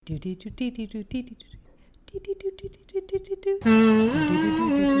I'm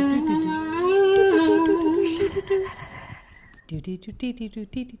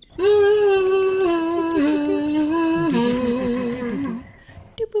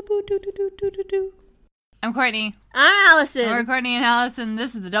Courtney. I'm Alison. We're Courtney and Alison.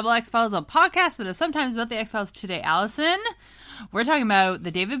 This is the Double X-Files, a podcast that is sometimes about the X-Files. Today, Alison, we're talking about the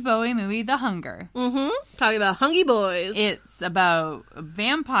David Bowie movie, The Hunger. Talking about Hungry Boys. It's about a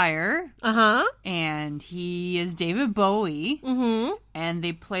vampire. And he is David Bowie. And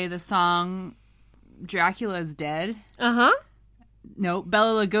they play the song Dracula's Dead. No,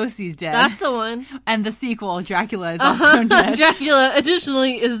 Bela Lugosi's dead. That's the one. And the sequel, Dracula, is also dead. Dracula,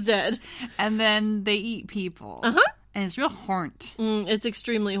 additionally, is dead. And then they eat people. And it's real horned. It's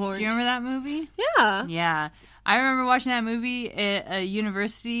extremely horned. Do you remember that movie? Yeah. Yeah. I remember watching that movie at a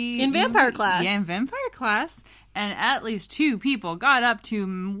university. In vampire class. Yeah, in vampire class. And at least 2 people got up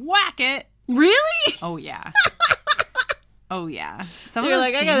to whack it. Really? Oh, yeah. Oh, yeah. You're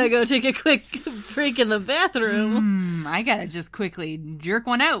like, I gotta go take a quick break in the bathroom. I gotta just quickly jerk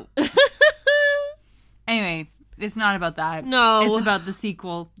one out. Anyway, it's not about that. No. It's about the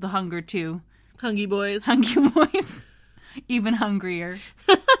sequel, The Hunger 2. Hungry Boys. Hungry Boys. Even hungrier.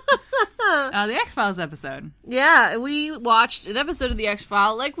 The X-Files episode. Yeah, we watched an episode of The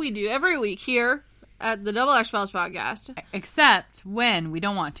X-Files like we do every week here at the Double X-Files podcast. Except when we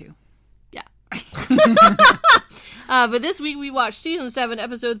don't want to. Yeah. But this week we watched Season 7,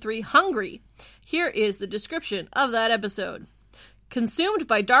 Episode 3, Hungry. Here is the description of that episode. Consumed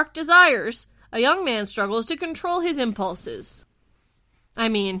by dark desires, a young man struggles to control his impulses. I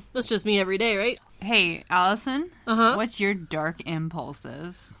mean, that's just me every day, right? Hey, Allison, what's your dark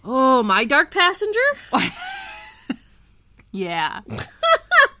impulses? Oh, my dark passenger? Yeah.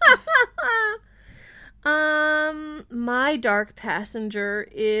 My dark passenger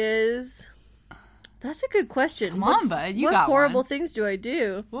is... That's a good question. Come on, bud. You got What horrible one. things do I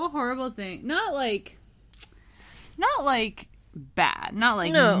do? What horrible thing? Not like bad. Not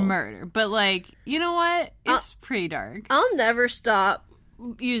like No. murder. But like, you know what? It's pretty dark. I'll never stop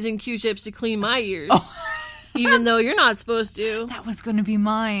using Q-tips to clean my ears. Even though you're not supposed to. That was going to be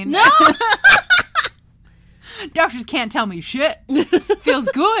mine. No! Doctors can't tell me shit. Feels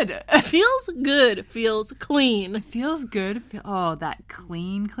good. Feels good. Feels clean. Feels good. Oh, that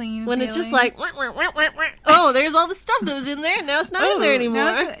clean When feeling. it's just like, oh, there's all the stuff that was in there. Now it's not in there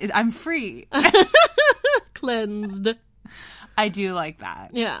anymore. I'm free. Cleansed. I do like that.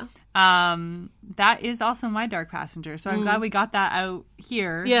 Yeah. That is also my dark passenger. So I'm glad we got that out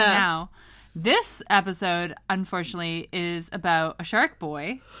here now. This episode, unfortunately, is about a shark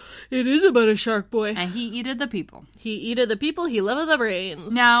boy. It is about a shark boy. And he eated the people. He eated the people, he loved the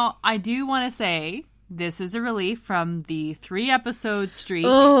brains. Now, I do want to say, this is a relief from the 3-episode streak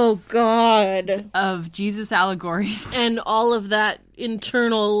Oh, God. of Jesus allegories. And all of that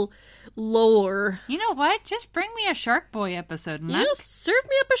internal lore. You know what? Just bring me a Shark Boy episode. And Serve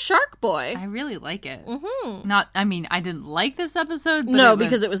me up a shark boy. I really like it. I didn't like this episode. But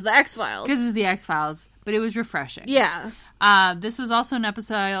because it was the X-Files. Because it was the X-Files, but it was refreshing. Yeah. This was also an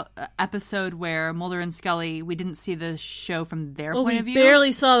episode where Mulder and Scully, we didn't see the show from their point of view. We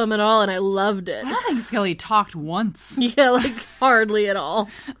barely saw them at all, and I loved it. I don't think Scully talked once. Yeah, like, hardly at all.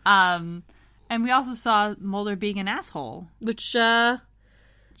 And we also saw Mulder being an asshole. Which,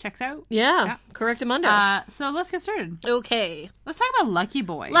 Checks out. yeah. Correctamundo. So let's get started. Okay. Let's talk about Lucky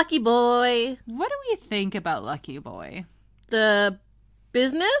Boy. Lucky Boy. What do we think about Lucky Boy? The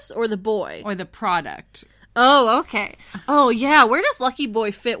business or the boy? Or the product? Oh, okay. Oh, yeah. Where does Lucky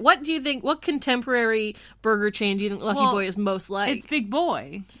Boy fit? What do you think, what contemporary burger chain do you think Lucky Boy is most like? It's Big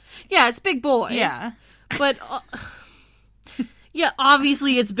Boy. Yeah, it's Big Boy. Yeah. But, yeah,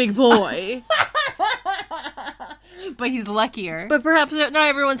 obviously it's Big Boy. But he's luckier. But perhaps not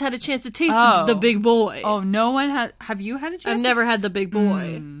everyone's had a chance to taste the Big Boy. Oh, no one has. Have you had a chance? I've never had the Big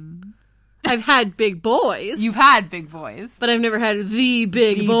Boy. I've had Big Boys. You've had Big Boys. But I've never had the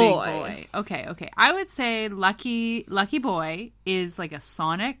Big Boy. Okay. I would say Lucky Boy is like a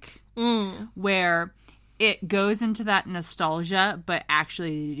Sonic where it goes into that nostalgia, but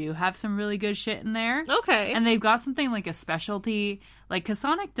actually they do have some really good shit in there. Okay. And they've got something like a specialty, like, cause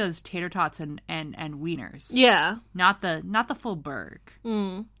Sonic does tater tots and wieners. Yeah. Not the full burg.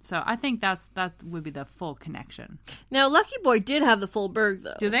 So I think that would be the full connection. Now, Lucky Boy did have the full burg,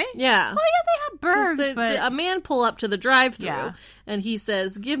 though. Do they? Yeah. Well, yeah, they have burgers, but... a man pull up to the drive-thru, and he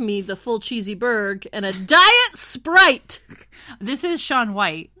says, give me the full cheesy burg and a Diet Sprite. This is Shaun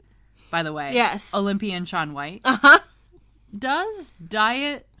White, by the way. Yes. Olympian Shaun White. Uh-huh. Does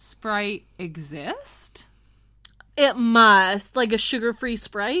Diet Sprite exist? It must. Like a sugar-free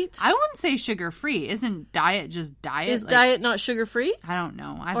Sprite? I wouldn't say sugar-free. Isn't diet just diet? Is diet not sugar-free? I don't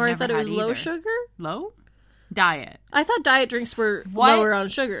know. I thought it was low sugar? Low? Diet. I thought diet drinks were lower on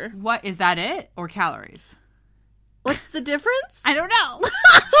sugar. What? Is that it? Or calories? What's the difference? I don't know.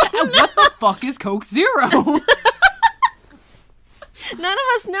 What the fuck is Coke Zero? None of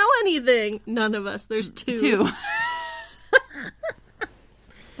us know anything. None of us. There's two.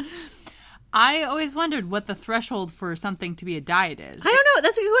 I always wondered what the threshold for something to be a diet is. I don't know.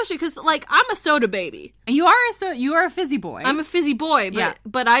 That's a good question because, like, I'm a soda baby. You are a fizzy boy. I'm a fizzy boy,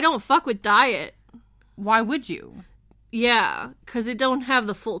 but I don't fuck with diet. Why would you? Yeah, because it don't have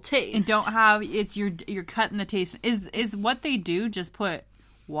the full taste. It don't have. You're cutting the taste. Is what they do just put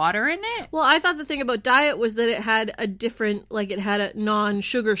water in it? Well, I thought the thing about diet was that it had a different, like, it had a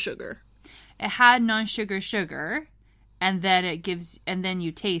non-sugar. It had non-sugar, and then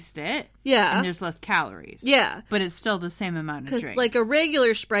you taste it. Yeah. And there's less calories. Yeah. But it's still the same amount of drink. Because, like, a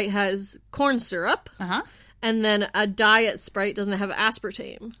regular Sprite has corn syrup. Uh-huh. And then a diet Sprite doesn't have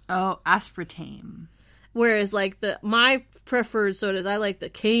aspartame. Oh, aspartame. Whereas, like, my preferred sodas, I like the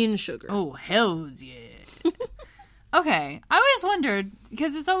cane sugar. Oh, hells yeah. Okay. I always wondered,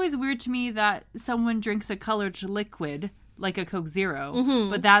 because it's always weird to me that someone drinks a colored liquid, like a Coke Zero,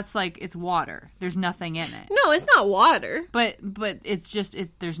 but that's like, it's water. There's nothing in it. No, it's not water. But it's just,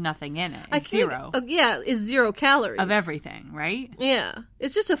 there's nothing in it. It's zero. Yeah, it's 0 calories. Of everything, right? Yeah.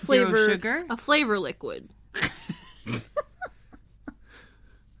 It's just a flavor. 0 sugar? A flavor liquid.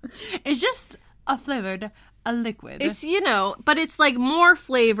 It's just a liquid. It's, but it's like more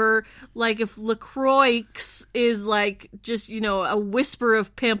flavor, like if LaCroix is like just, a whisper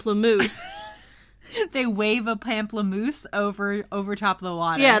of pamplemousse. They wave a pamplemousse over top of the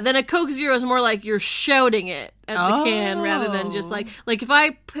water. Yeah, then a Coke Zero is more like you're shouting it at the can rather than just like if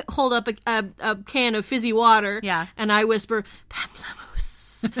I hold up a can of fizzy water and I whisper, pamplemousse.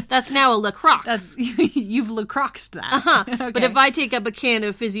 That's now a LaCroix. You've LaCroixed that. Uh-huh. Okay. But if I take up a can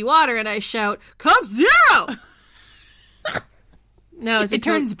of fizzy water and I shout, Coke Zero! No, it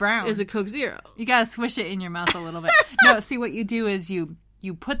turns brown. It's a Coke Zero. You gotta swish it in your mouth a little bit. No, see what you do is you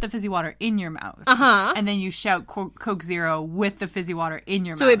put the fizzy water in your mouth. Uh-huh. And then you shout Coke Zero with the fizzy water in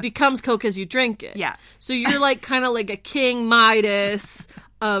your mouth. So it becomes Coke as you drink it. Yeah. So you're like kind of like a King Midas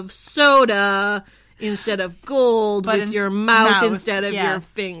of soda instead of gold, but with your mouth instead of your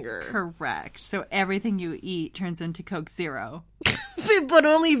finger. Correct. So everything you eat turns into Coke Zero. But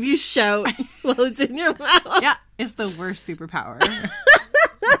only if you shout while it's in your mouth. Yeah, it's the worst superpower.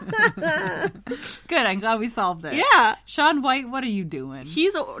 Good, I'm glad we solved it. Yeah. Shaun White, what are you doing?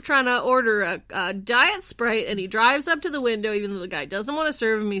 He's trying to order a diet Sprite, and he drives up to the window, even though the guy doesn't want to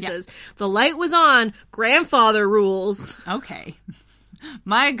serve him. He says, the light was on, grandfather rules. Okay.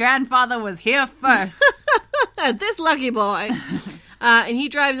 My grandfather was here first. This lucky boy. And he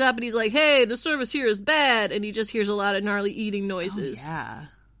drives up and he's like, hey, the service here is bad. And he just hears a lot of gnarly eating noises. Oh, yeah.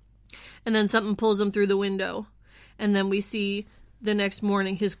 And then something pulls him through the window. And then we see the next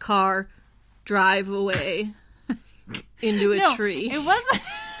morning his car drive away into a tree. It wasn't.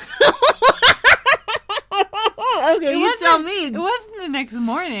 Okay, you tell me. It wasn't the next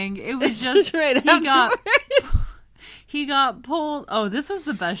morning. It was just right afterwards. He got pulled. Oh, this was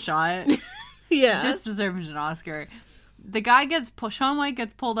the best shot. Yeah. This deserves an Oscar. The guy Shaun White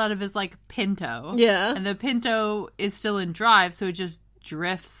gets pulled out of his, like, Pinto. Yeah. And the Pinto is still in drive, so it just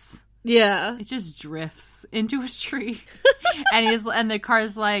drifts. Yeah. It just drifts into a tree. and the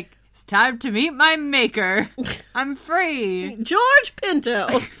car's like, it's time to meet my maker. I'm free. George Pinto.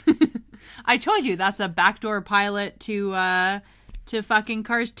 I told you, that's a backdoor pilot to fucking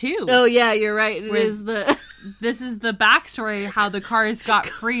Cars 2. Oh, yeah, you're right. This is the backstory how the cars got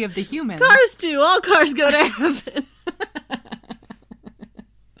free of the humans. Cars 2. All cars go to heaven.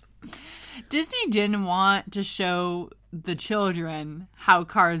 Disney didn't want to show the children how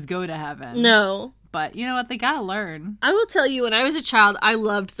cars go to heaven. No. But you know what? They gotta learn. I will tell you, when I was a child, I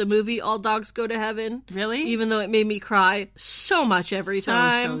loved the movie All Dogs Go to Heaven. Really? Even though it made me cry so much every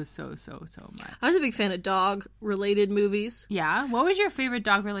time. So much. I was a big fan of dog-related movies. Yeah? What was your favorite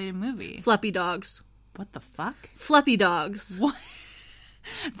dog-related movie? Fluppy Dogs. What the fuck? Fluppy Dogs. What?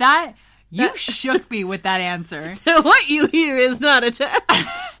 You shook me with that answer. What you hear is not a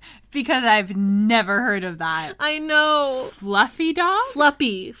test. Because I've never heard of that. I know. Fluffy dog?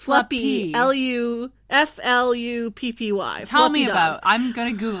 Fluppy. L-U-F-L-U-P-P-Y. Tell me about it. I'm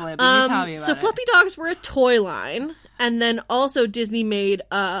going to Google it, but you tell me about it. So Fluppy Dogs were a toy line. And then also Disney made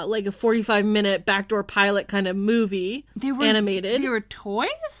like a 45-minute backdoor pilot kind of movie. Animated. They were toys?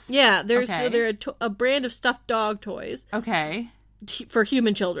 Yeah. They're a brand of stuffed dog toys. Okay. for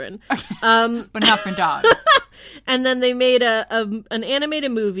human children. But not for dogs. And then they made an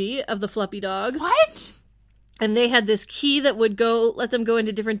animated movie of the fluppy dogs. What? And they had this key that would let them go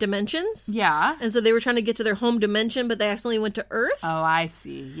into different dimensions. Yeah. And so they were trying to get to their home dimension, but they accidentally went to Earth. Oh, I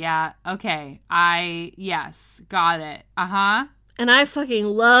see. Yeah. Okay. Yes. Got it. Uh-huh. And I fucking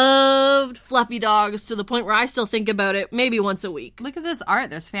loved fluppy dogs to the point where I still think about it maybe once a week. Look at this art.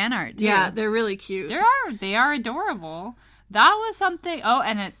 There's fan art, too. Yeah, they're really cute. They are adorable. That was something. Oh,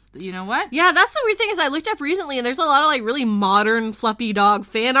 and you know what? Yeah, that's the weird thing is I looked up recently and there's a lot of like really modern fluppy dog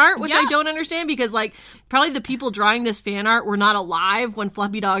fan art, which I don't understand because like probably the people drawing this fan art were not alive when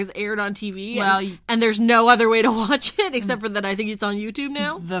Fluppy Dogs aired on TV. Well, and there's no other way to watch it except for that I think it's on YouTube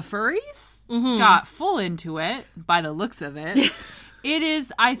now. The furries got full into it by the looks of it. It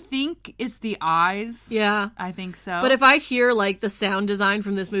is, I think, it's the eyes. Yeah. I think so. But if I hear, like, the sound design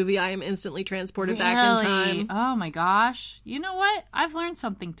from this movie, I am instantly transported back in time. Oh, my gosh. You know what? I've learned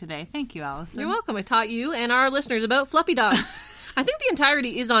something today. Thank you, Alison. You're welcome. I taught you and our listeners about Fluppy Dogs. I think the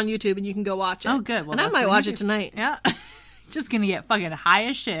entirety is on YouTube, and you can go watch it. Oh, good. Well, and I might watch it tonight. Yeah. Just gonna get fucking high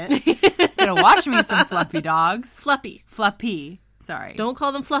as shit. Gonna watch me some Fluffy Dogs. Fluppy. Sorry. Don't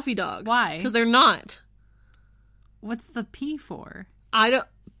call them Fluffy Dogs. Why? Because they're not. What's the P for?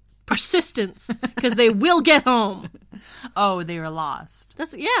 Persistence, because they will get home. Oh, they were lost.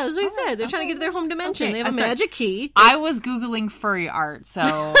 That's what he said. They're trying to get to their home dimension. Okay, they have a magic key. I was Googling furry art, so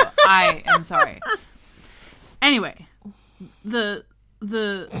I am sorry. Anyway, the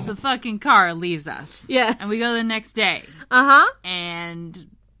fucking car leaves us. Yes. And we go the next day. Uh-huh. And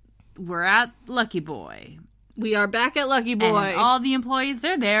we're at Lucky Boy. We are back at Lucky Boy. And all the employees,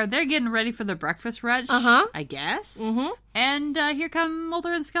 they're there. They're getting ready for the breakfast rush, I guess. Mm-hmm. And here come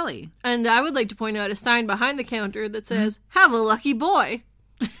Mulder and Scully. And I would like to point out a sign behind the counter that says, have a lucky boy.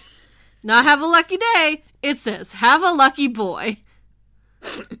 Not have a lucky day. It says, have a lucky boy.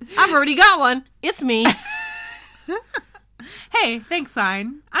 I've already got one. It's me. Hey, thanks,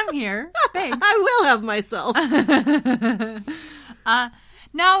 sign. I'm here. Thanks. I will have myself.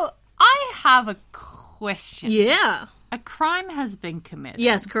 Now, I have a question. Yeah. A crime has been committed.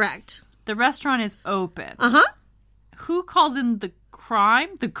 Yes, correct. The restaurant is open. Uh-huh. Who called in the crime?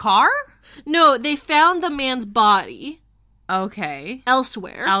 The car? No, they found the man's body. Okay.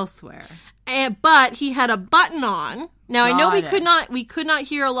 Elsewhere. But he had a button on. Now, I know we could not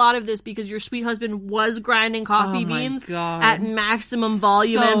hear a lot of this because your sweet husband was grinding coffee beans at maximum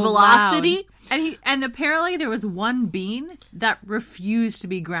volume and velocity. Loud. And apparently there was one bean that refused to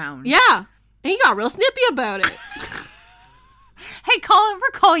be ground. Yeah. And he got real snippy about it. Hey, Colin, we're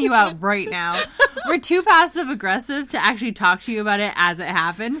calling you out right now. We're too passive-aggressive to actually talk to you about it as it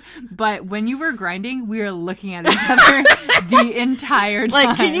happened. But when you were grinding, we were looking at each other the entire time.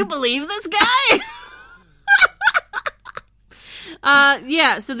 Like, can you believe this guy?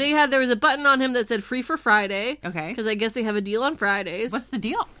 Yeah, so there was a button on him that said free for Friday. Okay. Because I guess they have a deal on Fridays. What's the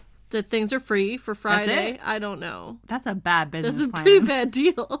deal? That things are free for Friday. That's it? I don't know. That's a bad business plan. That's a pretty bad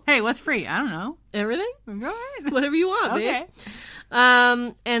deal. Hey, what's free? I don't know. Everything? All right. Whatever you want, okay.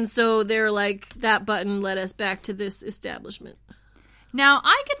 Babe. And so they're like, that button led us back to this establishment. Now,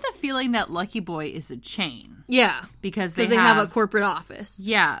 I get the feeling that Lucky Boy is a chain. Yeah. Because they have a corporate office.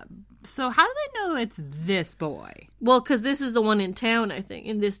 Yeah. So how do they know it's this boy? Well, because this is the one in town, I think.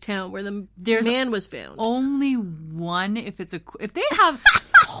 In this town where the man was found. Only one if they have...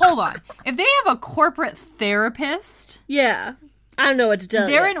 Hold on. If they have a corporate therapist... Yeah. I don't know what to tell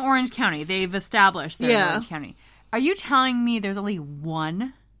you. They're in Orange County. They've established they're in Orange County. Are you telling me there's only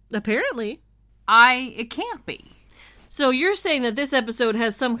one? Apparently. It can't be. So you're saying that this episode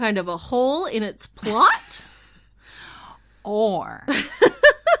has some kind of a hole in its plot? Or...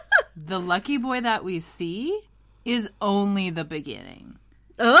 the Lucky Boy that we see is only the beginning.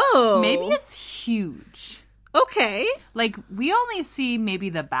 Oh. Maybe it's huge. Okay. Like, we only see maybe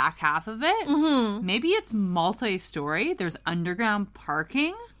the back half of it. Mm-hmm. Maybe it's multi-story. There's underground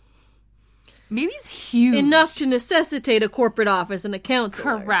parking. Maybe it's huge. Enough to necessitate a corporate office and a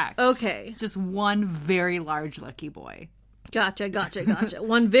counselor. Correct. Okay. Just one very large Lucky Boy. Gotcha.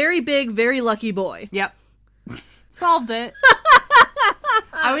 One very big, very lucky boy. Yep. Solved it.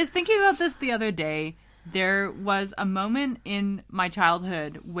 I was thinking about this the other day. There was a moment in my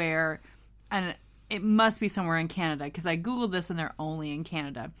childhood where, and it must be somewhere in Canada, because I Googled this and they're only in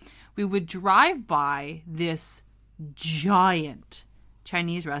Canada. We would drive by this giant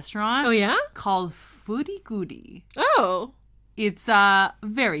Chinese restaurant. Oh, yeah? Called Foodie Goody. Oh. It's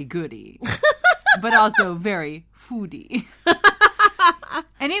very goody, but also very foodie.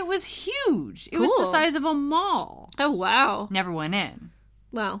 And it was huge. It was the size of a mall. Oh, wow. Never went in.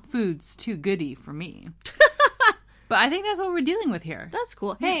 Wow. Food's too goody for me. But I think that's what we're dealing with here. That's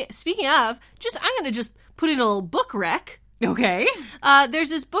cool. Hey, speaking of, I'm going to just put in a little book rec. Okay. There's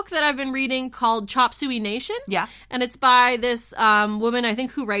this book that I've been reading called Chop Suey Nation. Yeah. And it's by this woman, I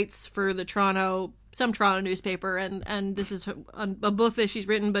think, who writes for the Toronto newspaper. And this is a book that she's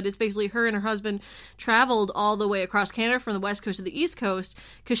written, but it's basically her and her husband traveled all the way across Canada from the West Coast to the East Coast,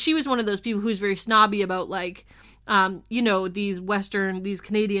 because she was one of those people who's very snobby about, like, these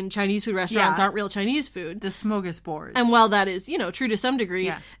Canadian Chinese food restaurants aren't real Chinese food. The smorgasbords. And while that is, true to some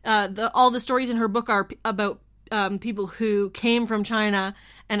degree, all the stories in her book are about people who came from China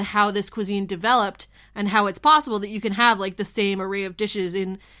and how this cuisine developed and how it's possible that you can have, like, the same array of dishes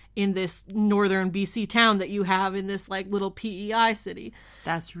in this northern BC town that you have in this, like, little PEI city.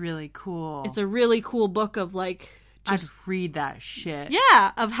 That's really cool. It's a really cool book of, like, I'd read that shit.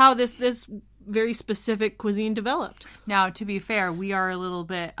 Yeah, of how this very specific cuisine developed. Now, to be fair, we are a little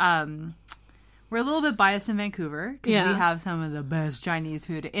bit we're a little bit biased in Vancouver because we have some of the best Chinese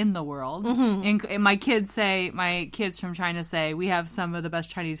food in the world. Mm-hmm. And my kids from China say we have some of the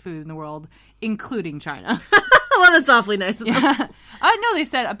best Chinese food in the world, including China. Well, that's awfully nice of them. Yeah. No, they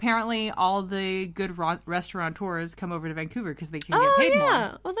said apparently all the good restaurateurs come over to Vancouver because they can get paid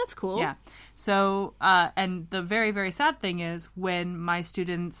more. Oh, that's cool. Yeah. So, and the very, very sad thing is when my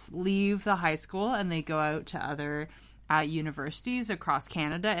students leave the high school and they go out to other universities across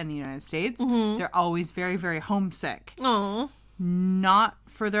Canada and the United States, they're always very, very homesick. Oh. Not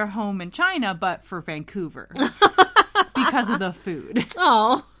for their home in China, but for Vancouver. Because of the food.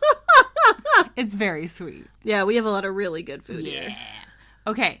 Oh. It's very sweet. Yeah, we have a lot of really good food here.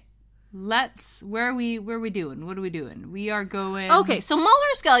 Okay. Where are we doing? What are we doing? We are going... Okay, so Mulder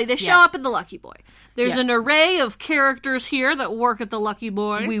and Scully, they show up at the Lucky Boy. There's an array of characters here that work at the Lucky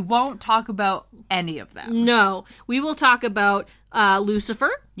Boy. We won't talk about any of them. No. We will talk about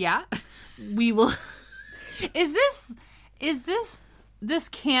Lucifer. Yeah. We will... This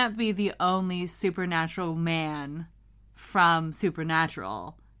can't be the only supernatural man from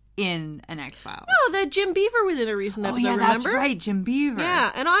Supernatural in an X-Files. No, that Jim Beaver was in a recent episode, remember? That's right, Jim Beaver.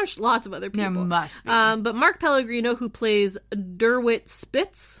 Yeah, and I'm lots of other people. There must be. But Mark Pellegrino, who plays Derwit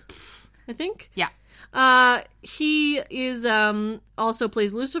Spitz, I think. Yeah. He is also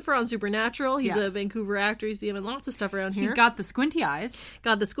plays Lucifer on Supernatural. He's a Vancouver actor. You see him in lots of stuff around here. He's got the squinty eyes.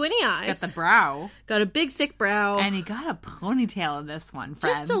 Got the squinty eyes. Got the brow. Got a big, thick brow. And he got a ponytail in this one,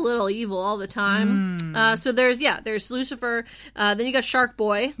 friends. Just a little evil all the time. So there's Lucifer. Then you got Shark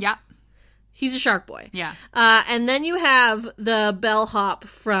Boy. Yeah. He's a shark boy. Yeah. And then you have the bellhop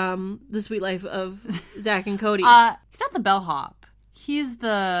from The Sweet Life of Zach and Cody. He's not the bellhop. He's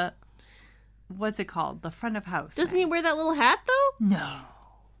the... What's it called? The front of house. Doesn't he wear that little hat, though? No.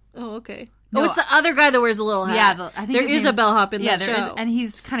 Oh, okay. No, it's the other guy that wears the little hat. Yeah, I think there is a bellhop in that show. Is, and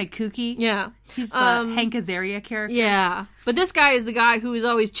he's kind of kooky. Yeah. He's the Hank Azaria character. Yeah. But this guy is the guy who is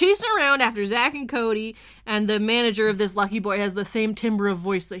always chasing around after Zach and Cody, and the manager of this Lucky Boy has the same timbre of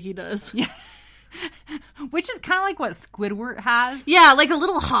voice that he does. Yeah. Which is kind of like what Squidward has. Yeah, like a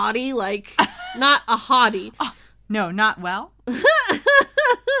little haughty, like, not a haughty. Oh, no, not well.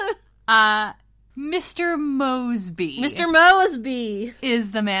 Mr. Mosby. Mr. Mosby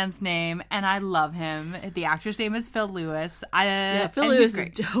is the man's name, and I love him. The actor's name is Phil Lewis. Phil Lewis is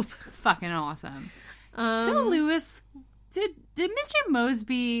dope. Fucking awesome. Phil Lewis, did Mr.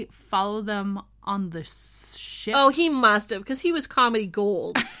 Mosby follow them on the ship? Oh, he must have, because he was comedy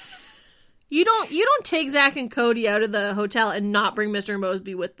gold. You don't take Zach and Cody out of the hotel and not bring Mr.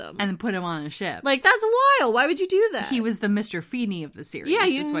 Mosby with them. And put him on a ship. Like, that's wild. Why would you do that? He was the Mr. Feeney of the series. Yeah,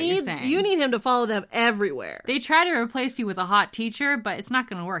 you need him to follow them everywhere. They try to replace you with a hot teacher, but it's not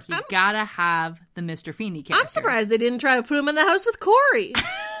going to work. You gotta have the Mr. Feeney character. I'm surprised they didn't try to put him in the house with Corey.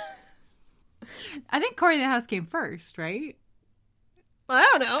 I think Corey in the house came first, right? I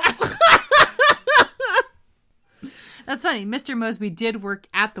don't know. That's funny. Mr. Mosby did work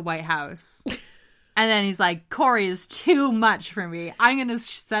at the White House. And then he's like, Corey is too much for me. I'm going to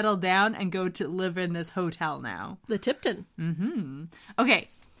settle down and go to live in this hotel now. The Tipton. Mm-hmm. Okay.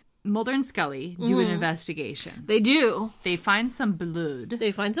 Mulder and Scully do an investigation. They do. They find some blood.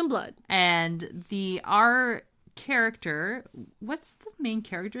 And our character, what's the main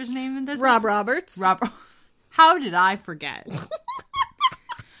character's name in this? Rob Roberts. How did I forget?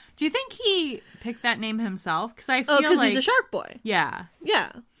 Do you think he picked that name himself? Because I feel because he's a shark boy. Yeah.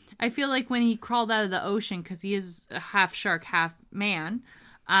 Yeah. I feel like when he crawled out of the ocean, because he is a half shark, half man,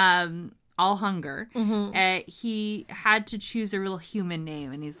 all hunger, he had to choose a real human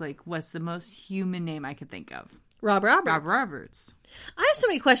name. And he's like, what's the most human name I could think of? Rob Roberts. Rob Roberts. I have so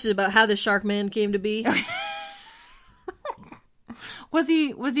many questions about how the shark man came to be. Was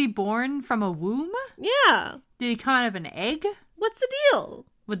he born from a womb? Yeah. Did he come out of an egg? What's the deal?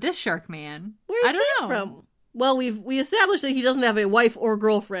 With this shark man? Where he came from? Well, we established that he doesn't have a wife or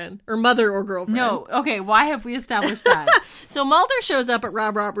girlfriend, or mother or girlfriend. No, okay, why have we established that? So Mulder shows up at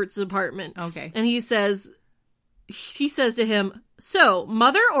Rob Roberts' apartment. Okay. And he says to him, so,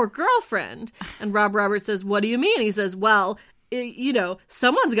 mother or girlfriend? And Rob Roberts says, what do you mean? He says, well,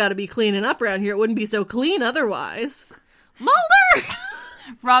 someone's got to be cleaning up around here. It wouldn't be so clean otherwise. Mulder!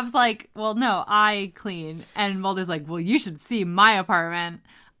 Rob's like, well, no, I clean. And Mulder's like, well, you should see my apartment.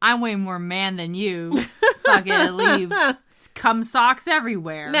 I'm way more man than you. Fucking leave cum socks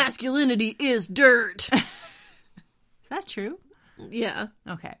everywhere. Masculinity is dirt. Is that true? Yeah.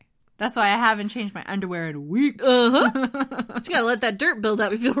 Okay. That's why I haven't changed my underwear in weeks. You gotta let that dirt build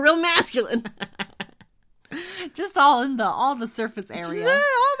up. You feel real masculine. Just all the surface area.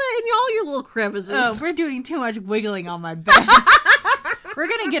 All your little crevices. Oh, we're doing too much wiggling on my bed. We're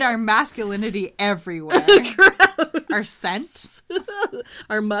gonna get our masculinity everywhere. Gross. Our scent.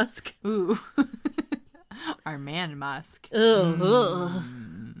 Our musk. Ooh. Our man musk. Ugh.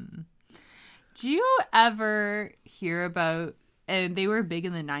 Do you ever hear about, and they were big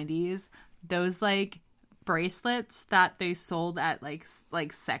in the 90s, those like bracelets that they sold at like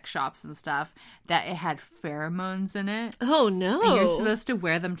sex shops and stuff that it had pheromones in it? Oh no. And you're supposed to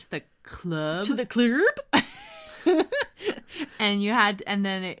wear them to the club. To the club? and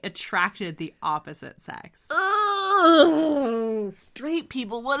then it attracted the opposite sex. Oh, straight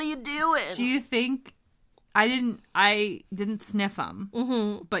people, what are you doing? Do you think I didn't sniff them,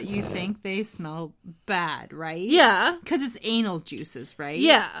 but you think they smell bad, right? Yeah, because it's anal juices, right?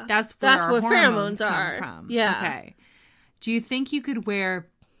 Yeah, that's what pheromones come are from. Yeah. Okay. Do you think you could wear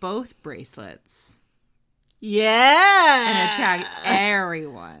both bracelets? Yeah, and attract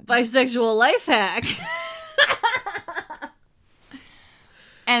everyone? Bisexual life hack.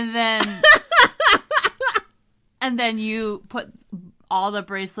 And then you put all the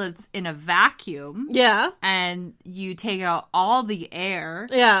bracelets in a vacuum. Yeah. And you take out all the air.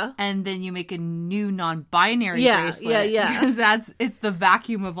 Yeah. And then you make a new non-binary bracelet. Yeah. Because it's the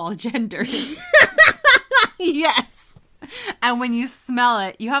vacuum of all genders. Yes. And when you smell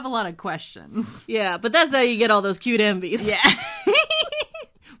it, you have a lot of questions. Yeah, but that's how you get all those cute envies. Yeah.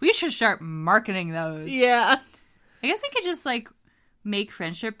 We should start marketing those. Yeah. I guess we could just like make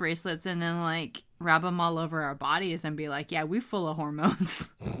friendship bracelets and then like rub them all over our bodies and be like, yeah, we're full of hormones.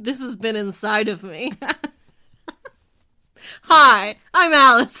 This has been inside of me. Hi, I'm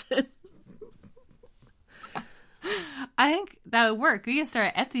Alison. I think that would work. We could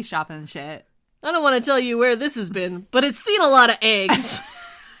start an Etsy shop and shit. I don't want to tell you where this has been, but it's seen a lot of eggs.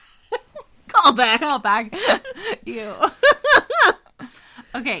 Call back. Ew.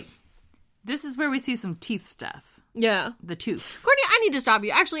 Okay. This is where we see some teeth stuff. Yeah. The tooth. Courtney, I need to stop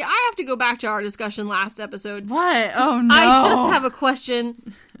you. Actually, I have to go back to our discussion last episode. What? Oh, no. I just have a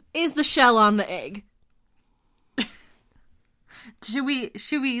question. Is the shell on the egg? Should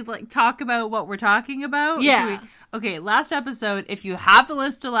we like talk about what we're talking about? Yeah. Okay, last episode, if you have the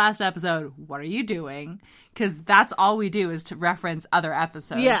list to last episode, what are you doing? Because that's all we do is to reference other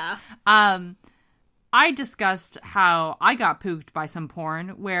episodes. Yeah. I discussed how I got pooked by some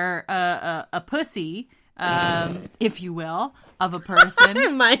porn where a pussy, if you will, of a person I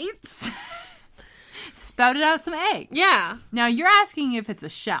might. spouted out some eggs. Yeah. Now, you're asking if it's a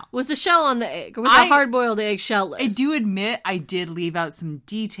shell. Was the shell on the egg? Or was it a hard-boiled egg shellless? I do admit I did leave out some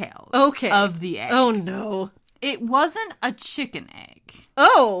details of the egg. Oh, no. It wasn't a chicken egg.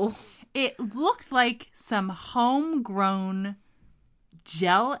 Oh. It looked like some homegrown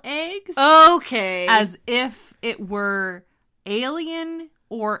gel eggs. Okay. As if it were alien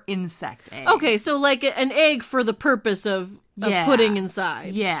or insect eggs. Okay, so like an egg for the purpose of pudding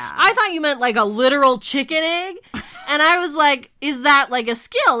inside. Yeah. I thought you meant like a literal chicken egg. And I was like, is that like a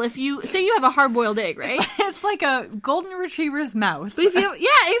skill? If you say you have a hard-boiled egg, right? It's like a golden retriever's mouth. But if you have, yeah,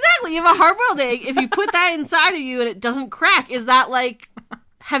 exactly. You have a hard-boiled egg. If you put that inside of you and it doesn't crack, is that like,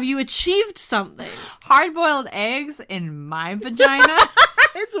 have you achieved something? Hard-boiled eggs in my vagina?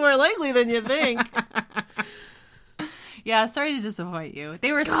 It's more likely than you think. Yeah, sorry to disappoint you.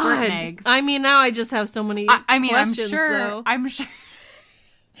 They were squirt eggs. I mean, now I just have so many questions, though.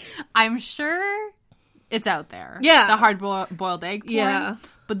 I'm sure it's out there. Yeah. The hard-boiled egg porn. Yeah.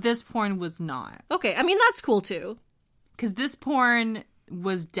 But this porn was not. Okay, I mean, that's cool, too. Because this porn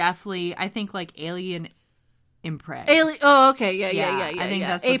was definitely, I think, like alien impreg. Oh, okay. Yeah. I think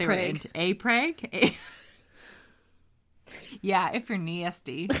that's what they were into. A-preg? Yeah, if you're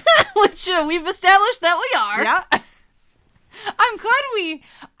nasty. Which we've established that we are. Yeah.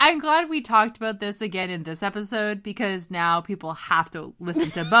 I'm glad we talked about this again in this episode because now people have to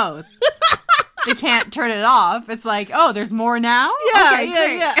listen to both. they can't turn it off. It's like, oh, there's more now? Yeah, okay,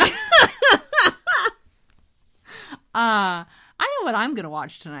 yeah, great. yeah. I know what I'm going to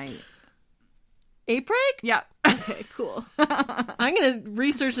watch tonight. Egg Preg? Yeah. Okay, cool. I'm going to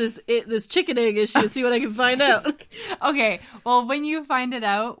research this chicken egg issue and see what I can find out. Okay, well, when you find it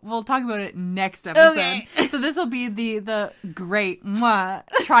out, we'll talk about it next episode. Okay. So this will be the great,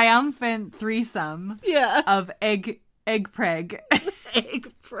 triumphant threesome of egg preg.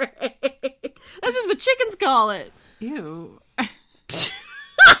 Egg Preg. That's just what chickens call it. Ew.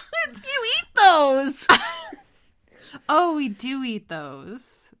 You eat those. Oh, we do eat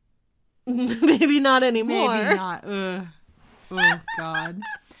those. Maybe not anymore. Maybe not. Ugh. Oh, God.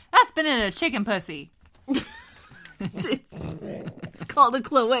 That's been in a chicken pussy. It's called a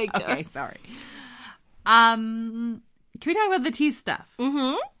cloaca. Okay, sorry. Can we talk about the teeth stuff?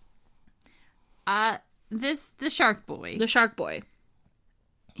 Mm-hmm. The shark boy. The shark boy.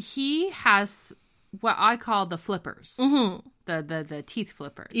 He has what I call the flippers. Mm-hmm. The teeth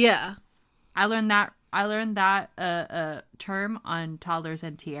flippers. Yeah. I learned that term on Toddlers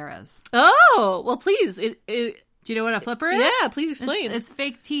and Tiaras. Oh, well, please. Do you know what a flipper is? Yeah, please explain. It's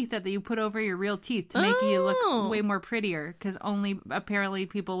fake teeth that you put over your real teeth to make you look way more prettier, because only apparently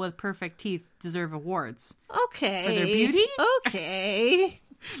people with perfect teeth deserve awards. Okay. For their beauty? Okay.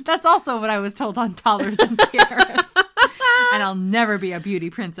 That's also what I was told on Toddlers and Tiaras. And I'll never be a beauty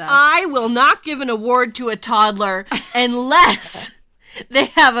princess. I will not give an award to a toddler unless they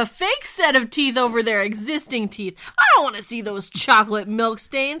have a fake set of teeth over their existing teeth. I don't want to see those chocolate milk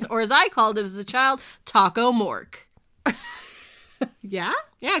stains, or as I called it as a child, taco mork. Yeah?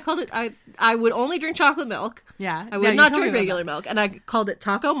 Yeah, I called it, I would only drink chocolate milk. Yeah. I would not drink regular milk, and I called it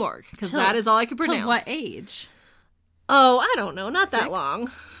taco mork, because that is all I could pronounce. Till what age? Oh, I don't know, not that long.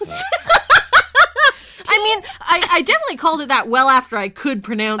 I mean, I definitely called it that well after I could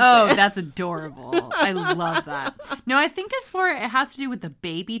pronounce it. Oh, that's adorable. I love that. No, I think it's more, it has to do with the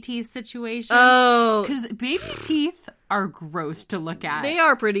baby teeth situation. Oh. Because baby teeth are gross to look at. They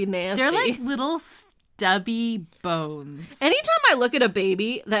are pretty nasty. They're like little stubby bones. Anytime I look at a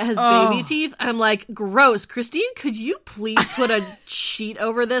baby that has baby teeth, I'm like, gross. Christine, could you please put a sheet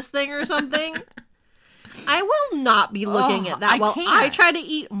over this thing or something? I will not be looking at that while I try to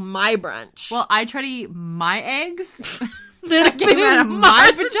eat my brunch. Well, I try to eat my eggs that came out of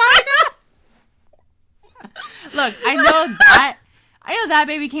my vagina. Look, I know that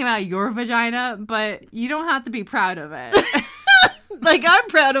baby came out of your vagina, but you don't have to be proud of it. Like, I'm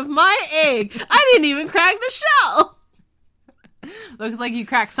proud of my egg. I didn't even crack the shell. Looks like you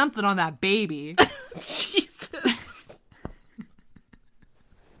cracked something on that baby. Jesus.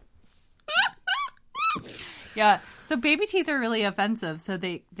 Yeah, so baby teeth are really offensive, so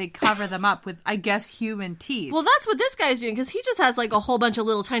they cover them up with, I guess, human teeth. Well, that's what this guy's doing, because he just has, like, a whole bunch of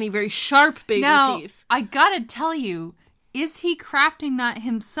little tiny, very sharp baby teeth. I gotta tell you, is he crafting that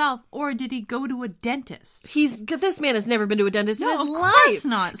himself, or did he go to a dentist? This man has never been to a dentist in his life. Of course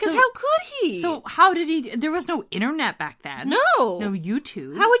not. Because how could he? So how did he, there was no internet back then. No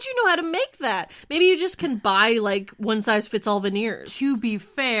YouTube. How would you know how to make that? Maybe you just can buy, like, one-size-fits-all veneers. To be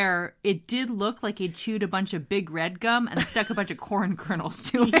fair, it did look like he chewed a bunch of big red gum and stuck a bunch of corn kernels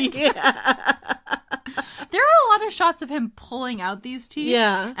to it. Yeah. There are a lot of shots of him pulling out these teeth.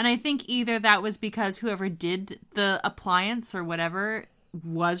 Yeah. And I think either that was because whoever did the appliance or whatever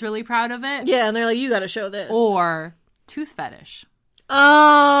was really proud of it. Yeah, and they're like, you gotta show this. Or tooth fetish.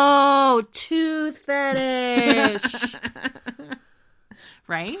 Oh, tooth fetish.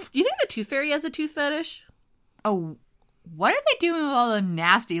 Right? Do you think the Tooth Fairy has a tooth fetish? Oh, what are they doing with all the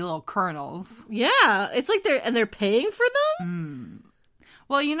nasty little kernels? Yeah, it's like they're paying for them?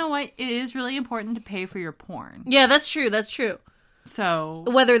 Well, you know what? It is really important to pay for your porn. Yeah, that's true. So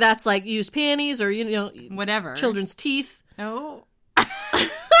whether that's like used panties or, whatever. Children's teeth. Oh.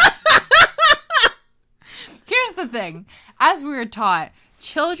 Here's the thing. As we were taught,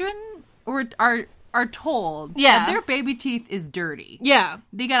 children are told that their baby teeth is dirty. Yeah.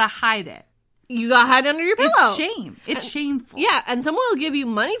 They gotta hide it. You gotta hide under your pillow. It's shame. It's shameful. Yeah, and someone will give you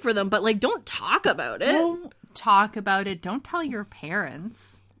money for them, but, like, don't talk about it. Don't talk about it. Don't tell your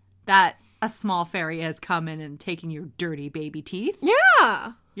parents that a small fairy has come in and taken your dirty baby teeth.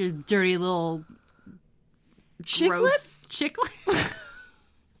 Yeah. Your dirty little chiclets.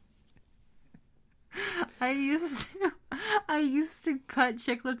 I used to cut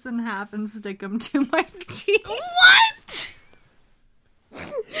chiclets in half and stick them to my teeth. What? Because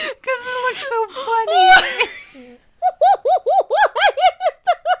it looks so funny.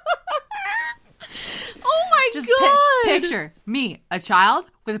 Oh my Just god! Picture me, a child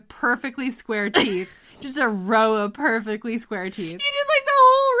with perfectly square teeth. Just a row of perfectly square teeth. You did like the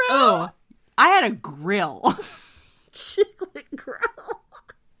whole row. Oh, I had a grill. Chiclet grill.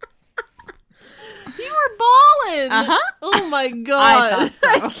 You were balling. Uh-huh. Oh my god. I thought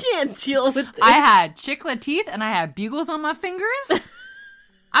so. I can't deal with this. I had chiclet teeth and I had bugles on my fingers.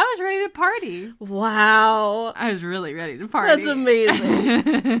 I was ready to party. Wow. I was really ready to party. That's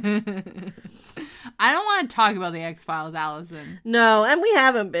amazing. I don't want to talk about the X-Files, Allison. No, and we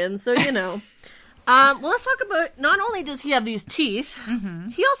haven't been, so you know. Well, let's talk about, not only does he have these teeth,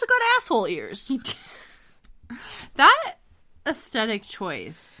 he also got asshole ears. That aesthetic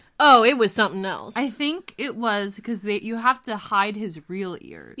choice. Oh, it was something else. I think it was because you have to hide his real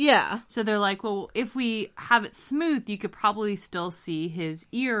ears. Yeah. So they're like, well, if we have it smooth, you could probably still see his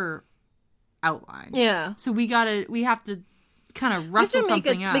ear outline. Yeah. So we have to kind of rustle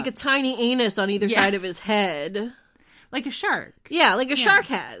something up. Make a tiny anus on either side of his head. Like a shark. Yeah, like a shark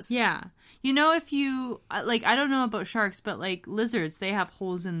has. Yeah. You know, if you, like, I don't know about sharks, but, like, lizards, they have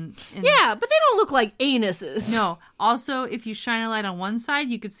holes in... Yeah, but they don't look like anuses. No. Also, if you shine a light on one side,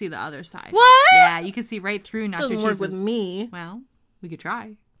 you could see the other side. What? Yeah, you can see right through Nacho Doesn't work with me. Well, we could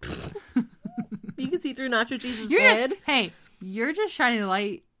try. You can see through Nacho Cheese's head? Hey, you're just shining the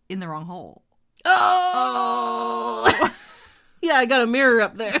light in the wrong hole. Oh! Yeah, I got a mirror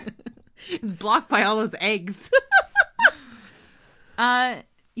up there. It's blocked by all those eggs.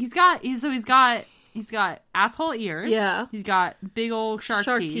 He's got asshole ears. Yeah. He's got big old shark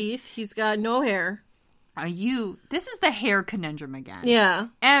teeth. He's got no hair. This is the hair conundrum again. Yeah.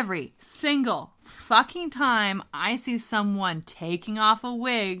 Every single fucking time I see someone taking off a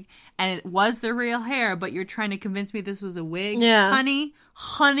wig and it was their real hair, but you're trying to convince me this was a wig. Yeah.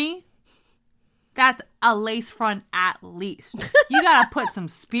 Honey, that's a lace front at least. You gotta put some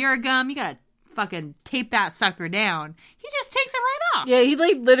spear gum. You gotta fucking tape that sucker down. He just takes it right off. Yeah, he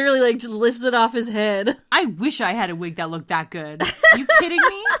literally just lifts it off his head. I wish I had a wig that looked that good. You kidding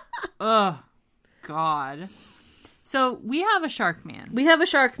me? Ugh. God. So we have a shark man. We have a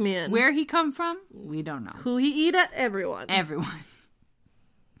shark man. Where he come from? We don't know. Who he eat at? Everyone.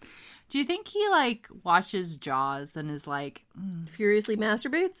 Do you think he watches Jaws and is like furiously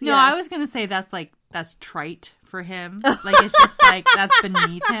masturbates? No, yes. I was gonna say that's trite for him. It's just that's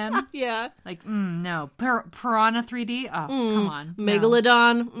beneath him. Yeah. No. Piranha 3D? Oh, come on.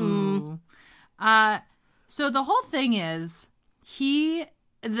 Megalodon? No. So the whole thing is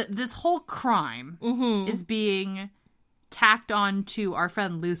this whole crime is being tacked on to our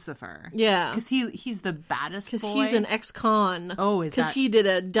friend Lucifer. Yeah. Because he's the baddest boy. Because he's an ex-con. Oh, is that? Because he did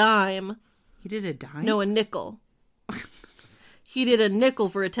a dime. He did a dime? No, a nickel. He did a nickel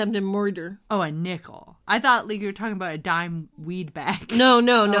for attempted murder. Oh, a nickel. I thought you were talking about a dime weed bag. No.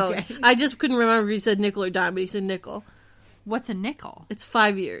 Okay. I just couldn't remember if he said nickel or dime, but he said nickel. What's a nickel? It's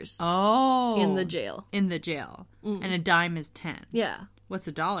 5 years. Oh. In the jail. And a dime is 10. Yeah. What's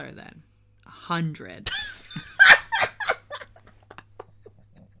a dollar then? 100.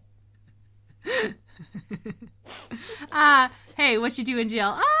 Hey, what you do in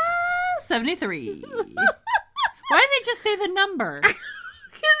jail? 73. Why didn't they just say the number?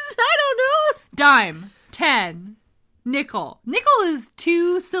 Because I don't know. Dime, 10, nickel. Nickel is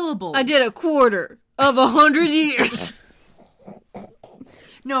 2 syllables. I did a quarter of 100 years.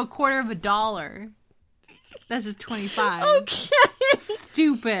 No, a quarter of a dollar. That's just 25. Okay.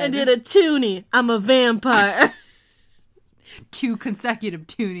 Stupid. I did a toonie. I'm a vampire. 2 consecutive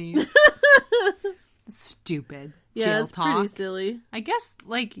toonies. Stupid. Yeah, Jail it's talk. pretty silly. I guess,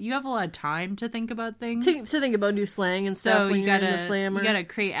 you have a lot of time to think about things. To think about new slang and stuff when you're in the slammer. You gotta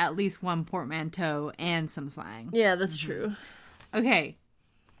create at least one portmanteau and some slang. Yeah, that's true. Okay.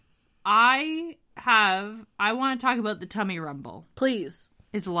 I want to talk about the tummy rumble. Please.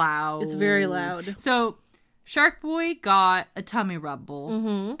 It's loud. It's very loud. So, Shark Boy got a tummy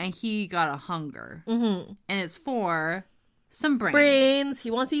rumble, and he got a hunger. And it's for some brains. Brains.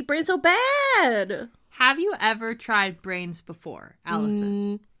 He wants to eat brains so bad. Have you ever tried brains before,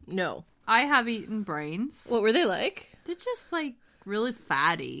 Allison? No. I have eaten brains. What were they like? They're just, really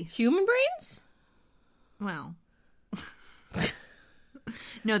fatty. Human brains? Well.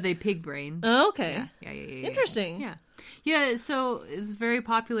 No, they pig brains. Oh, okay. Yeah. Interesting. Yeah. Yeah, so it's very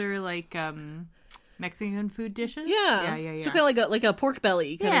popular, Mexican food dishes. Yeah. So kind of like a pork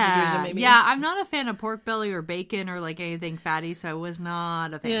belly kind of situation, maybe. Yeah, I'm not a fan of pork belly or bacon or anything fatty, so I was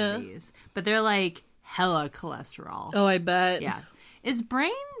not a fan of these. But they're hella cholesterol. Oh, I bet. Yeah. Is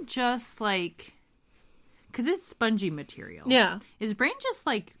brain just because it's spongy material. Yeah. Is brain just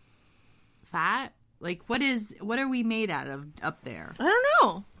fat? What are we made out of up there? I don't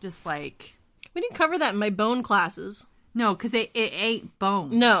know. Just we didn't cover that in my bone classes. No, because it ate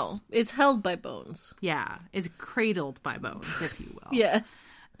bones. No, it's held by bones. Yeah, it's cradled by bones, if you will. Yes.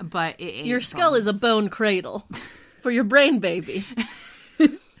 But it ate your skull bones. is a bone cradle for your brain baby.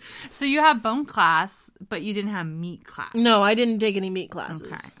 So you have bone class, but you didn't have meat class. No, I didn't take any meat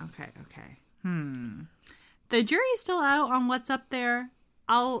classes. Okay. The jury's still out on what's up there.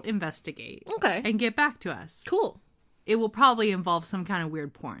 I'll investigate. Okay. And get back to us. Cool. It will probably involve some kind of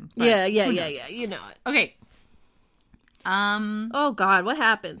weird porn. Yeah. You know it. Okay. Oh, God, what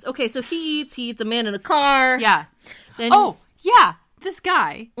happens? Okay, so he eats a man in a car. Yeah. Then this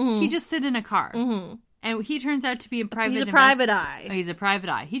guy, he just sit in a car. Mm-hmm. And he turns out to be a private He's a private eye. Oh, he's a private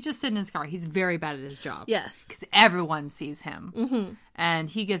eye. He just sits in his car. He's very bad at his job. Yes. Because everyone sees him. Mm-hmm. And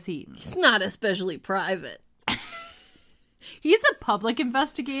he gets eaten. He's not especially private. He's a public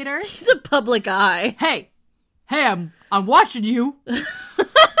investigator. He's a public eye. Hey, I'm watching you.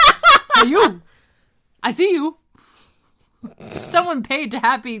 Hey, you. I see you. Someone paid to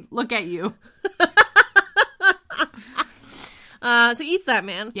have me look at you. So he eats that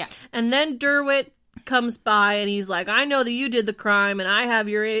man. Yeah. And then Derwit comes by and he's like, I know that you did the crime and I have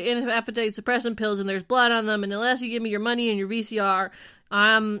your appetite suppressant pills and there's blood on them and unless you give me your money and your VCR,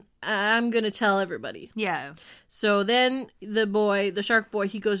 I'm going to tell everybody. Yeah. So then the shark boy,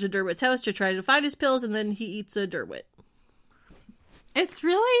 he goes to Derwit's house to try to find his pills and then he eats a Derwit. It's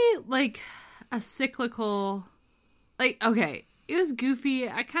really like a cyclical, like, okay, it was goofy.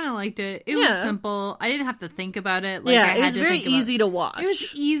 I kind of liked it. It was simple. I didn't have to think about it. Like, it was very easy to watch. It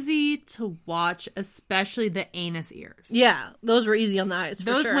was easy to watch, especially the anus ears. Yeah, those were easy on the eyes,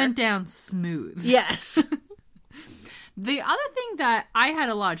 for sure. Those went down smooth. Yes. The other thing that I had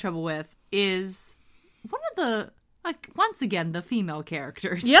a lot of trouble with is one of the, like, once again, the female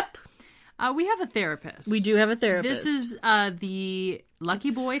characters. Yep. We have a therapist. We do have a therapist. This is the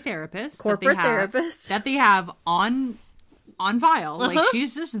Lucky Boy therapist. Corporate therapist. That they have on file. Like,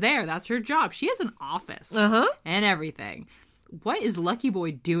 she's just there. That's her job. She has an office and everything. What is Lucky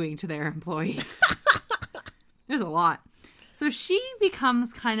Boy doing to their employees? There's a lot. So she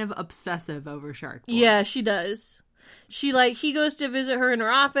becomes kind of obsessive over Shark Boy. Yeah, she does. He goes to visit her in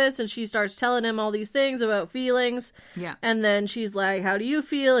her office and she starts telling him all these things about feelings. Yeah. And then she's like, how do you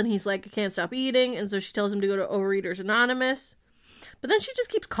feel? And he's like, I can't stop eating. And so she tells him to go to Overeaters Anonymous. But then she just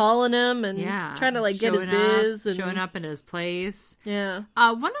keeps calling him and trying to, like, get his biz. And showing up in his place. Yeah.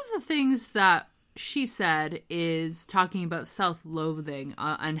 One of the things that she said is talking about self-loathing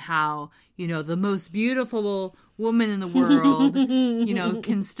and how, you know, the most beautiful woman in the world, you know,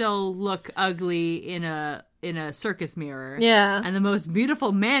 can still look ugly in a circus mirror. Yeah. And the most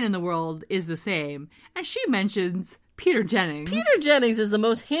beautiful man in the world is the same. And she mentions Peter Jennings. Peter Jennings is the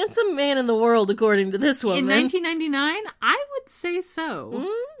most handsome man in the world, according to this woman. In 1999, I would say so.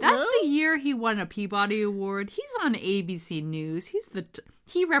 That's the year he won a Peabody Award. He's on ABC News.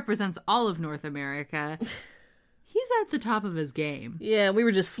 He represents all of North America. He's at the top of his game. Yeah, we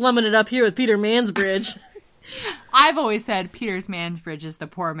were just slumming it up here with Peter Mansbridge. I've always said Peter's Mansbridge is the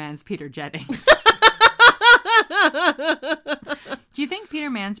poor man's Peter Jennings. Do you think Peter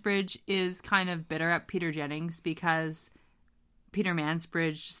Mansbridge is kind of bitter at Peter Jennings because Peter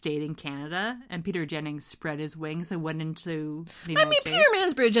Mansbridge stayed in Canada and Peter Jennings spread his wings and went into the United States? Peter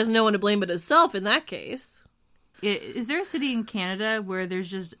Mansbridge has no one to blame but himself in that case. Is there a city in Canada where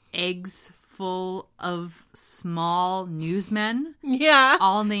there's just eggs full of small newsmen? Yeah.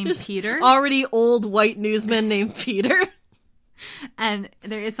 All named Peter? Already old white newsmen named Peter. And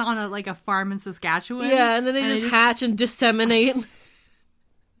it's on a farm in Saskatchewan. Yeah, and then they just hatch and disseminate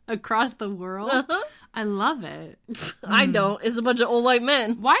across the world. I love it. I don't. It's a bunch of old white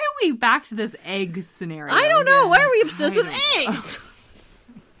men. Why are we back to this egg scenario? I don't know. Why are we obsessed with eggs?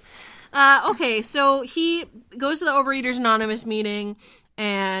 Okay, so he goes to the Overeaters Anonymous meeting,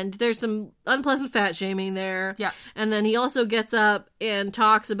 and there's some unpleasant fat shaming there. Yeah. And then he also gets up and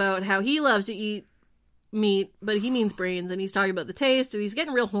talks about how he loves to eat meat, but he means brains, and he's talking about the taste, and he's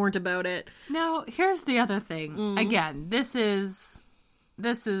getting real horned about it. Now, here's the other thing. Again, this is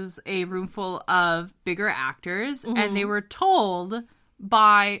a room full of bigger actors, and they were told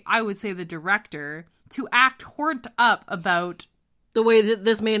by, I would say, the director to act horned up about the way that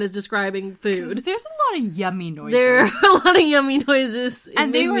this man is describing food. There's a lot of yummy noises. There are a lot of yummy noises,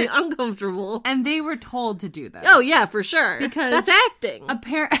 and they made me uncomfortable. And they were told to do this. Oh yeah, for sure. Because that's acting.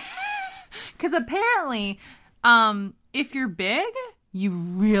 Because apparently, if you're big, you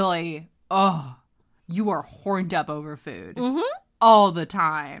really, you are horned up over food. All the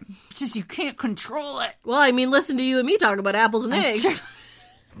time. It's just you can't control it. Well, I mean, listen to you and me talk about apples and eggs.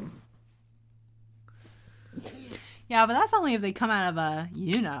 Yeah, but that's only if they come out of a,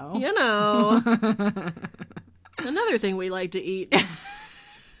 you know. Another thing we like to eat.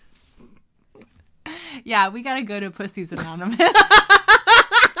 Yeah, we gotta go to Pussy's Anonymous.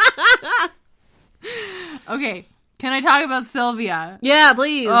 Okay, can I talk about Sylvia? Yeah,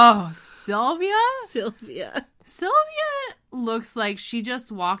 please. Oh, Sylvia? Sylvia Looks like she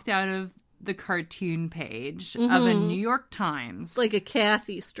just walked out of the cartoon page of a New York Times. Like a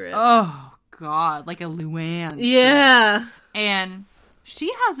Kathy strip. Oh, God. Like a Luann strip. Yeah. And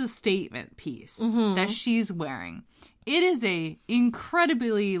she has a statement piece that she's wearing. It is a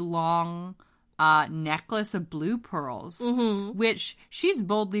incredibly long necklace of blue pearls, which she's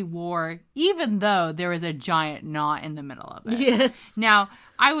boldly wore even though there was a giant knot in the middle of it. Yes. Now,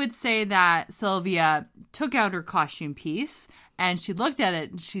 I would say that Sylvia took out her costume piece and she looked at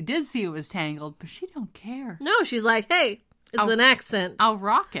it and she did see it was tangled, but she don't care. No, she's like, hey, it's an accent. I'll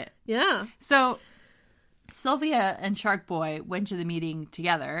rock it. Yeah. So Sylvia and Shark Boy went to the meeting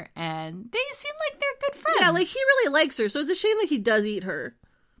together and they seem like they're good friends. Yeah, like he really likes her, so it's a shame that he does eat her.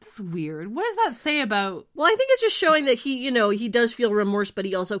 That's weird. What does that say about... Well, I think it's just showing that he does feel remorse, but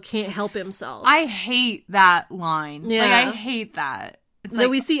he also can't help himself. I hate that line. Yeah. Like, I hate that. It's that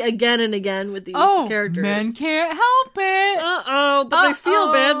like, we see again and again with these characters. Men can't help it. But they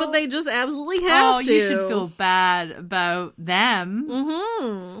feel bad, but they just absolutely have to. You should feel bad about them.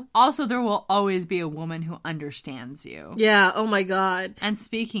 Mm-hmm. Also, there will always be a woman who understands you. Yeah, oh my God. And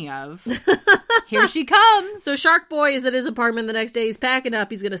speaking of, here she comes. So Shark Boy is at his apartment the next day. He's packing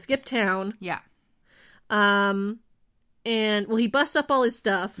up. He's going to skip town. Yeah. And, well, he busts up all his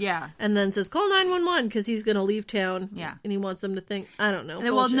stuff. Yeah. And then says, call 911 because he's going to leave town. Yeah. And he wants them to think, I don't know.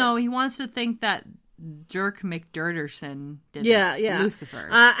 Well, no, he wants to think that Dirk McDurderson did Lucifer.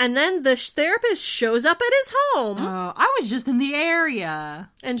 And then the therapist shows up at his home. Oh, I was just in the area.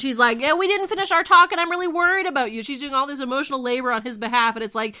 And she's like, yeah, we didn't finish our talk and I'm really worried about you. She's doing all this emotional labor on his behalf. And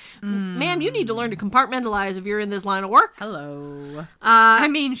it's like, ma'am, you need to learn to compartmentalize if you're in this line of work. Hello. I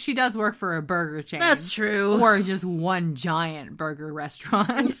mean, she does work for a burger chain. That's true. Or just one giant burger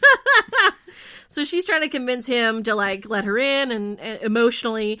restaurant. So she's trying to convince him to, like, let her in and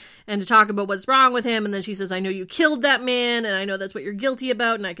emotionally and to talk about what's wrong with him. And then she says, I know you killed that man and I know that's what you're guilty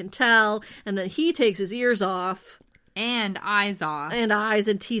about and I can tell. And then he takes his ears off. And eyes off. And eyes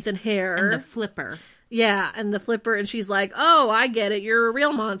and teeth and hair. And the flipper. Yeah, and the flipper. And she's like, oh, I get it. You're a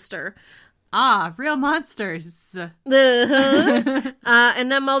real monster. Ah, real monsters. And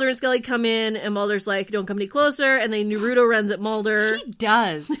then Mulder and Scully come in, and Mulder's like, don't come any closer, and then Naruto runs at Mulder. He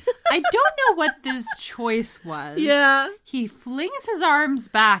does. I don't know what this choice was. Yeah. He flings his arms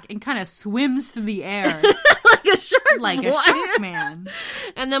back and kind of swims through the air. Like a shark Like a shark man.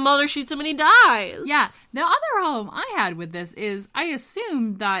 And then Mulder shoots him and he dies. Yeah. The other problem I had with this is I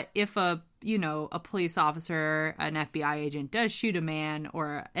assumed that if a police officer, an FBI agent does shoot a man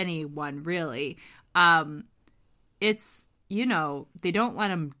or anyone really, it's, they don't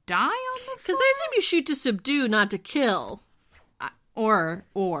let him die on the floor. Because they assume you shoot to subdue, not to kill. Or.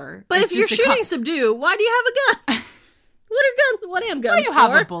 But if you're shooting subdue, why do you have a gun? What am guns for? You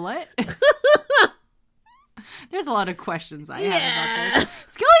have a bullet. There's a lot of questions I have about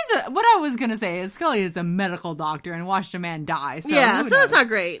this. What I was going to say is Scully is a medical doctor and watched a man die. So so that's not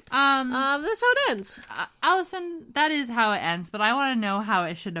great. That's how it ends. Allison, that is how it ends, but I want to know how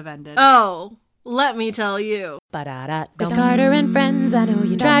it should have ended. Oh, let me tell you. Chris Carter and friends, I know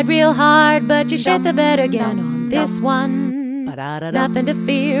you tried real hard, but you shit the bed again on this one. Nothing to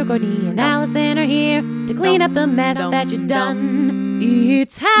fear, Courtney and Alison are here to clean up the mess that you've done.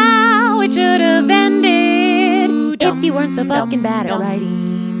 It's how it should have ended if you weren't so fucking bad at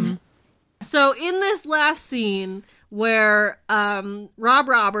writing. So in this last scene where Rob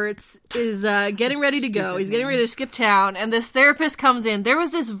Roberts is getting ready to go, he's getting ready to skip town, and this therapist comes in, there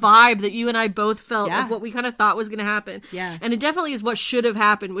was this vibe that you and I both felt of what we kind of thought was going to happen. Yeah. And it definitely is what should have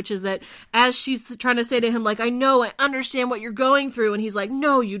happened, which is that as she's trying to say to him, like, I know, I understand what you're going through, and he's like,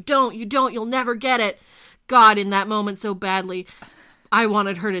 no, you don't, you'll never get it. God, in that moment so badly, I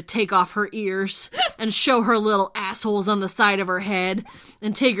wanted her to take off her ears and show her little assholes on the side of her head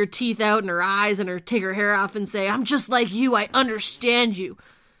and take her teeth out and her eyes and take her hair off and say, I'm just like you. I understand you.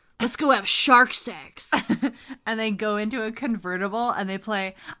 Let's go have shark sex. And they go into a convertible and they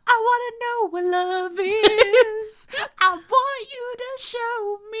play, I want to know what love is. I want you to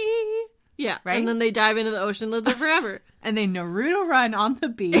show me. Yeah. Right? And then they dive into the ocean and live there forever. And they Naruto run on the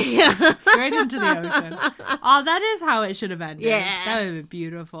beach straight into the ocean. Oh, that is how it should have ended. Yeah. That would have been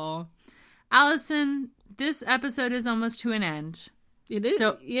beautiful. Allison, this episode is almost to an end. It is?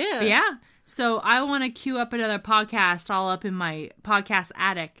 So, yeah. So I want to queue up another podcast all up in my podcast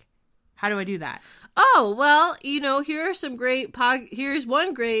attic. How do I do that? Oh, well, here are some here's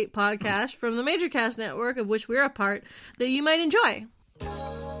one great podcast from the Major Cast Network, of which we're a part, that you might enjoy.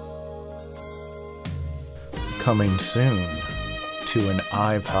 Coming soon to an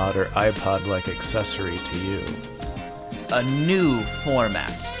iPod or iPod-like accessory to you. A new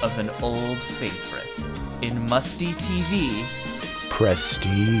format of an old favorite. In Musty TV,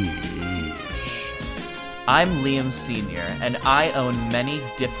 Prestige. I'm Liam Sr., and I own many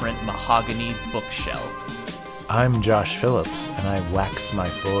different mahogany bookshelves. I'm Josh Phillips, and I wax my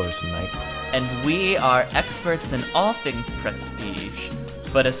floors nightly. And we are experts in all things prestige,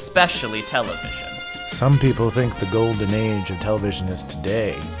 but especially television. Some people think the golden age of television is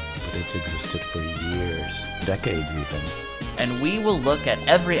today, but it's existed for years, decades even. And we will look at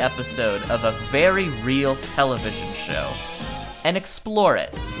every episode of a very real television show and explore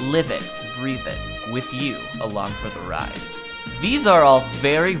it, live it, breathe it, with you along for the ride. These are all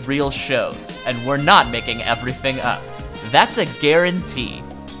very real shows, and we're not making everything up. That's a guarantee.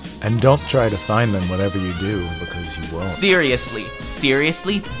 And don't try to find them whatever you do, because you won't.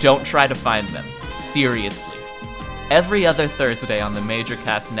 Seriously, don't try to find them. Seriously. Every other Thursday on the Major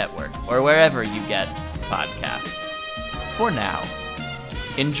Cast Network, or wherever you get podcasts. For now,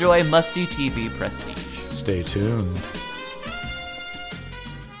 enjoy Musty TV Prestige. Stay tuned.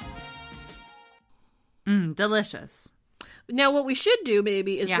 Delicious. Now, what we should do,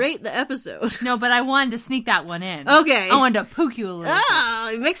 maybe, is rate the episode. No, but I wanted to sneak that one in. Okay. I wanted to poke you a little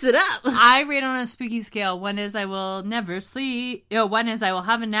bit. Mix it up. I rate on a spooky scale. 1 is I will never sleep. 1 is I will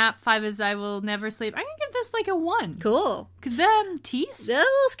have a nap. 5 is I will never sleep. I'm going to give this like a 1. Cool. Because them teeth? That's a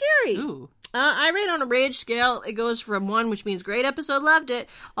little scary. Ooh. I rate on a rage scale. It goes from 1, which means great episode, loved it,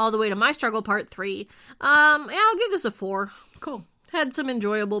 all the way to my struggle part 3. I'll give this a 4. Cool. Had some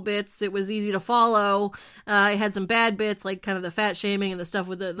enjoyable bits. It was easy to follow. It had some bad bits, like kind of the fat shaming and the stuff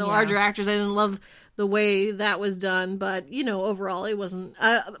with the larger actors. I didn't love the way that was done, but, overall, it wasn't...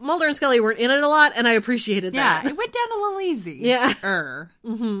 Mulder and Scully weren't in it a lot, and I appreciated that. Yeah, it went down a little easy. Yeah.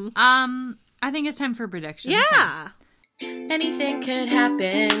 Mm-hmm. I think it's time for predictions. Yeah. Anything could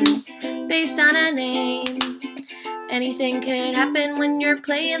happen based on a name. Anything could happen when you're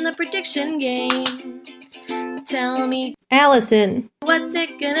playing the prediction game. Tell me, Alison, what's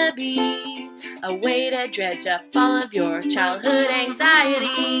it gonna be? A way to dredge up all of your childhood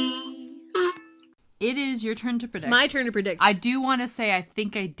anxiety. It is your turn to predict. It's my turn to predict. I do want to say I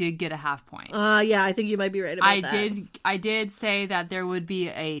think I did get a half point. Yeah, I think you might be right about that. I did say that there would be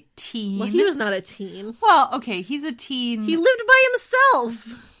a teen. Well, he was not a teen. Well, okay, he's a teen. He lived by himself.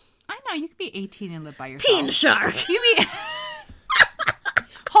 I know, you could be 18 and live by yourself. Teen shark. You be...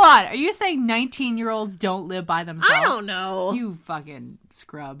 Hold on, are you saying 19-year-olds don't live by themselves? I don't know. You fucking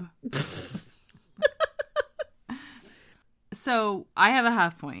scrub. So, I have a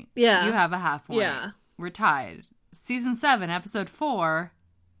half point. Yeah. You have a half point. Yeah. We're tied. Season 7, episode 4,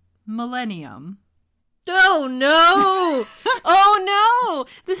 Millennium. Oh, no. Oh, no.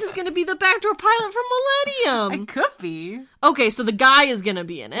 This is going to be the backdoor pilot for Millennium. It could be. Okay, so the guy is going to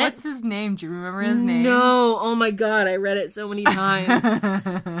be in it. What's his name? Do you remember his name? No. Oh, my God. I read it so many times.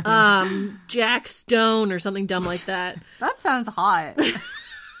 Jack Stone or something dumb like that. That sounds hot.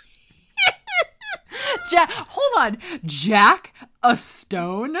 Hold on. Jack a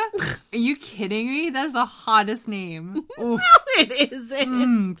Stone? Are you kidding me? That's the hottest name. No, it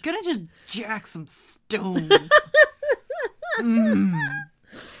isn't. Gonna just jack some stones.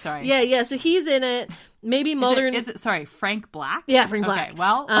 Sorry. Yeah, so he's in it. Maybe Mulder Is it sorry, Frank Black? Yeah, Frank Black. Okay,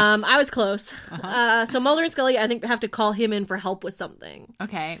 well. I was close. So Mulder and Scully, I think, have to call him in for help with something.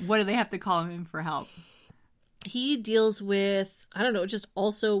 Okay, what do they have to call him in for help? He deals with, I don't know, just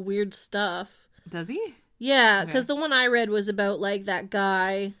also weird stuff. Does he? Yeah, because the one I read was about, like, that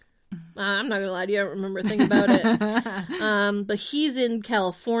guy. I'm not gonna lie to you, I don't remember a thing about it. But he's in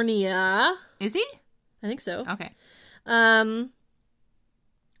California. Is he? I think so. Okay.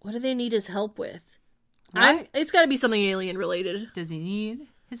 What do they need his help with? What? It's gotta be something alien related. Does he need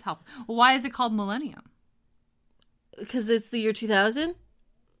his help? Well, why is it called Millennium? Because it's the year 2000?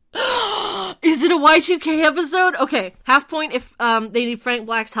 Is it a Y2K episode? Okay, half point if they need Frank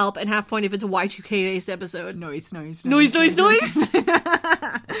Black's help, and half point if it's a Y2K based episode. Noise.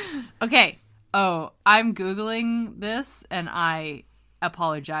 Okay. Oh, I'm Googling this, and I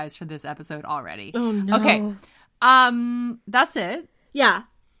apologize for this episode already. Oh, no. Okay. That's it. Yeah.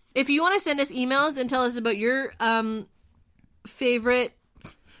 If you want to send us emails and tell us about your favorite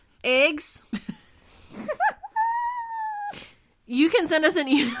eggs... You can send us an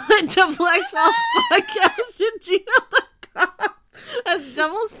email at doubleXFilesPodcast@gmail.com. That's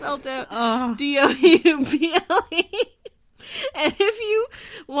double spelled out. DOUBLE. And if you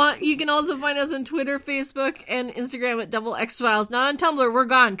want, you can also find us on Twitter, Facebook, and Instagram at Double X Files. Not on Tumblr. We're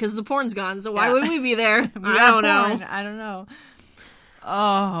gone because the porn's gone. So why would we be there? I don't know. I don't know.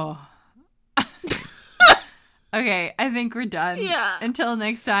 Oh. Okay, I think we're done. Yeah. Until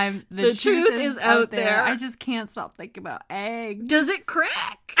next time, the truth is out there. I just can't stop thinking about eggs. Does it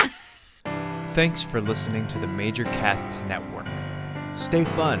crack? Thanks for listening to the Major Casts Network. Stay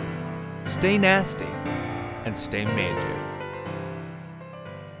fun, stay nasty, and stay major.